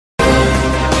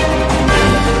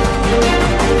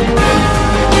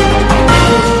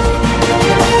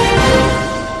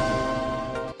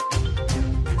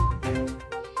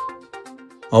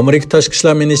Amerika Tashqi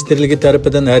ishlar ministrligi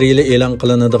tarafidan har yili e'lon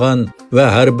qilinadigan va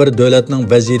har bir davlatning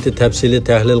vaziyati tafsiliy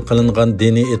tahlil qilingan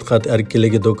diniy e'tiqod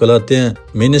erkinligi doklati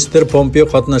ministr Pompeo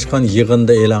qatnashgan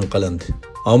yig'inda e'lon qilindi.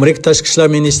 Amerika Tashqi ishlar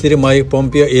ministri Mike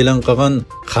Pompeo e'lon qilgan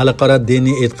xalqaro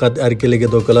diniy e'tiqod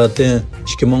erkinligi doklati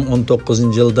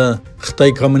 2019-yilda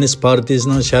Xitoy Kommunist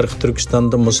partiyasining Sharqi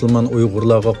Turkistonda musulmon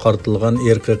Uyg'urlarga qartilgan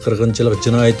irqiy qirg'inchilik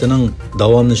jinoyatining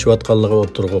davomlashayotganligi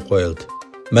o'tirg'i qo'yildi.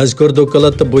 Mazkur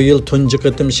doklatda bu yil tunji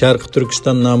qitim Sharqi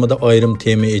Turkiston nomida ayrim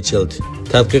tema ochildi.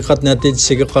 Tadqiqot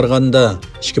natijasiga qaraganda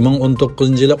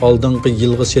 2019-yil oldingi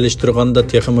yilga selishtirganda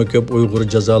texmi ko'p Uyg'ur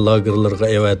jazo lagerlariga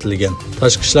avatilgan.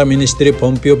 Tashqi ishlar ministri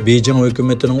Pompeo Beijing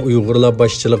hukumatining Uyg'urlar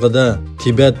boshchiligida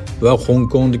Tibet va Hong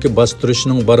Kongdagi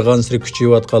bostirishining barg'ansiri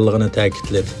kuchayayotganligini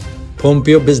ta'kidladi.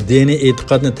 Pompeo biz diniy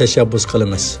e'tiqodni tashabbus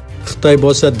qilamiz. Xitoy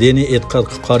bo'lsa diniy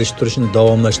e'tiqodga qarshi turishni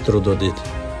davomlashtiradi dedi.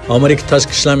 Amerika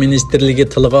Tashqi ishlar ministrligi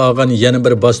tilga olgan yana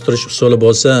bir bostirish usuli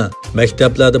bo'lsa,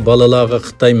 maktablarda bolalarga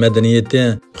Xitoy madaniyati,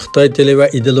 Xitoy tili va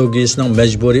ideologiyasining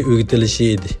majburiy o'rgatilishi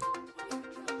edi.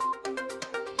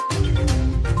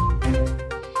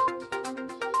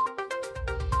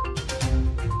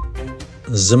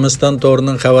 Zimiston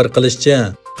to'rining xabar qilishicha,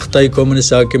 Xitoy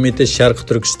Kommunist hokimiyati Sharqi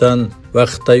Turkiston va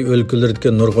Xitoy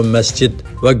o'lkalaridagi nurg'un masjid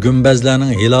va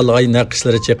gumbazlarning hilol oy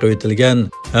naqshlari chaqib etilgan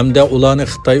hamda ularni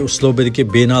Xitoy uslubidagi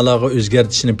binolarga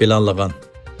o'zgartirishni planlagan.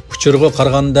 Uchurga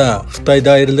qaraganda Xitoy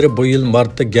doiralari bu yil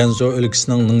martda Gansu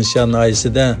o'lkasining Ningxia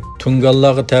noyisida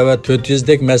Tungallarga tava 400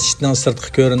 dek masjidning sirtqi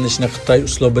ko'rinishini Xitoy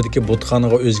uslubidagi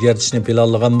butxonaga o'zgartirishni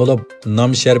planlagan bo'lib,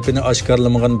 nom sharpini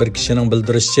oshkorlamagan bir kishining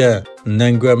bildirishicha,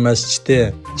 Nangua masjidi,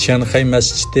 Shanxay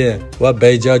masjidi va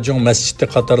Bayjajong masjidi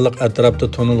qatorliq atrofda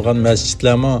tonilgan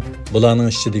masjidlarmi bularning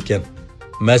ichida ekan.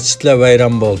 Masjidlar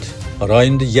vayron bo'ldi.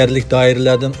 Rayonda yerlik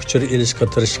doiralardan uchur ilishga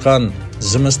tirishgan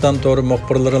Zimiston to'ri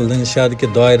muxbirlari Linshadagi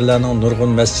doiralarning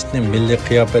nurg'un masjidni milliy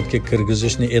qiyofatga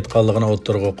kirgizishni e'tiqodligini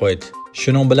o'tirg'i qo'ydi.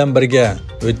 Shuning bilan birga,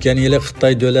 o'tgan yili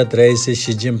Xitoy davlat raisi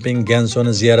Shi Jinping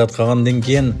Gansoni ziyorat qilgandan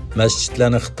keyin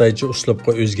masjidlarni xitoycha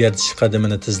uslubga o'zgartirish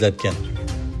qadamini tezlatgan.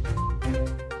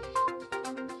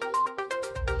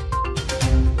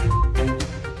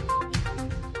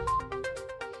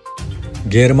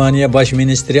 Germaniya bosh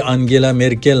ministri Angela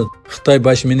Merkel Xitoy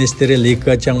bosh ministri Li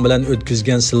Keqiang bilan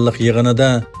o'tkazgan silliq yig'inida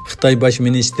Xitoy bosh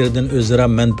ministridan o'zaro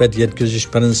manfaat yetkazish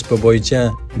prinsipi bo'yicha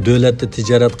davlatda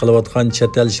tijorat qilayotgan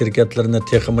chet el shirkatlarini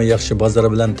texmi yaxshi bozor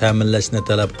bilan ta'minlashni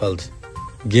talab qildi.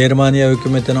 Germaniya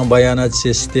hukumatining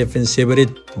bayonotchisi Stefan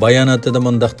Seibert bayonotida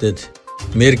mundaq dedi: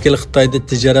 Merkel Xitoyda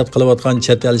tijorat qilayotgan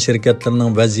chet el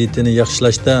shirkatlarining vaziyatini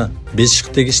yaxshilashda beshik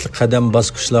tegishli qadam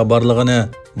bosqichlar borligini,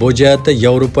 bu jihatda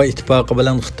Yevropa ittifoqi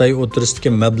bilan Xitoy o'tirisidagi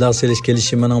mablag' selish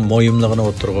kelishimining muhimligini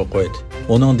o'tirg'i qo'ydi.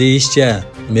 Uning deyishicha,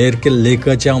 Merkel Li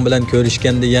Keqiang bilan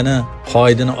ko'rishganda yana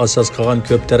qoidani asos qilgan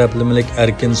ko'p taraflamalik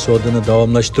erkin savdoni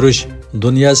davomlashtirish,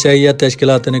 dunyo sayyohat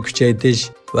tashkilotini kuchaytirish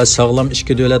va sog'lom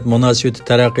ikki davlat munosabati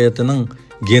taraqqiyotining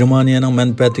Germaniyaning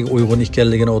manfaatiga uyg'un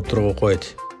ekanligini o'tirg'i qo'ydi.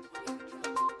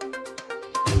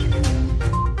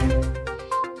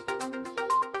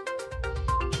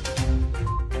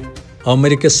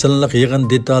 Amerika sinliq yig'in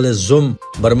detali Zoom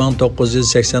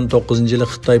 1989-yili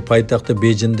Xitoy poytaxti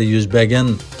Beijingda yuz bergan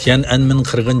Tiananmen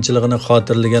qirg'inchiligini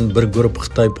xotirlagan bir guruh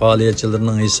Xitoy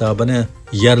faoliyatchilarining hisobini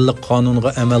yerlik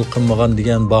qonunga amal qilmagan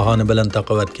degan bahona bilan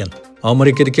taqavatgan.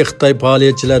 Amerikadagi Xitoy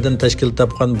faoliyatchilaridan tashkil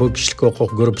topgan bu kishilik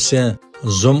huquq guruhi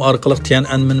Zoom orqali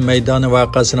Tiananmen maydoni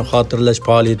voqeasini xotirlash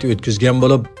faoliyati o'tkazgan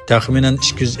bo'lib, taxminan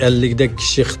 250 dek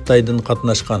kishi Xitoydan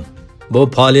qatnashgan. Bu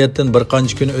faoliyatdan bir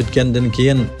qancha kun o'tgandan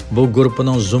keyin bu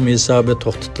guruhning Zoom hisobi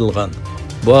to'xtatilgan.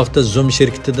 Bu haqda Zoom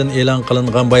shirkatidan e'lon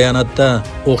qilingan bayonotda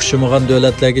o'xshamagan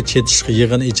davlatlarga chetishq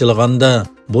yig'in ichilganda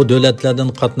bu davlatlardan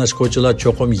qatnashuvchilar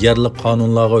cho'qim yerlik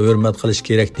qonunlarga hurmat qilish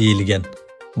kerak deyilgan.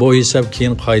 Bu hisob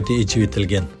keyin qayta ichib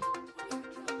etilgan.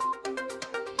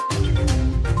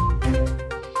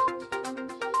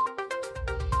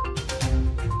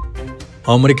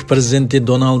 Amerika prezidenti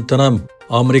Donald Trump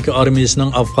Amerika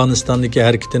armiyasining Afg'onistondagi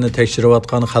harakatini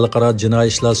tekshirayotgan xalqaro jinoiy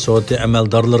ishlar sudi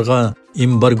amaldorlariga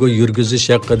embargo yurgizish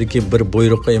haqidagi bir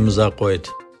buyruqqa imzo qo'ydi.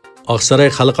 Oqsaroy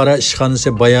xalqaro ishxonasi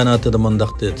bayonotida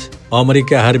mundaq dedi: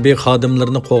 Amerika harbiy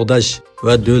xodimlarini qo'g'dash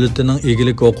va davlatining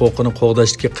egilik huquqini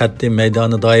qo'g'dashdagi qat'iy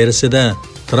maydoni doirasida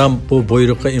Trump bu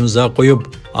buyruqqa imzo qo'yib,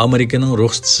 Amerikaning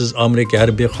ruxsatsiz Amerika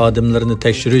harbiy xodimlarini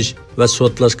tekshirish va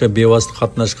sotlashga bevosita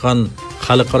qatnashgan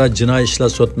xalqaro jinoiy ishlar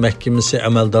sud mahkamasi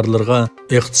amaldorlariga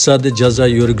iqtisodiy jazo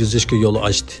yurgizishga yo'l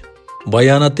ochdi.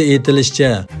 Bayonotda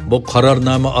aytilishicha, bu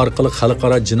qarornoma orqali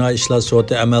xalqaro jinoiy ishlar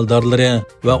sudi amaldorlari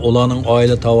va ularning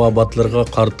oila tavobatlariga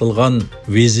qartilgan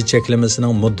viza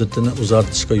cheklamasining muddatini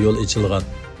uzartishga yo'l ochilgan.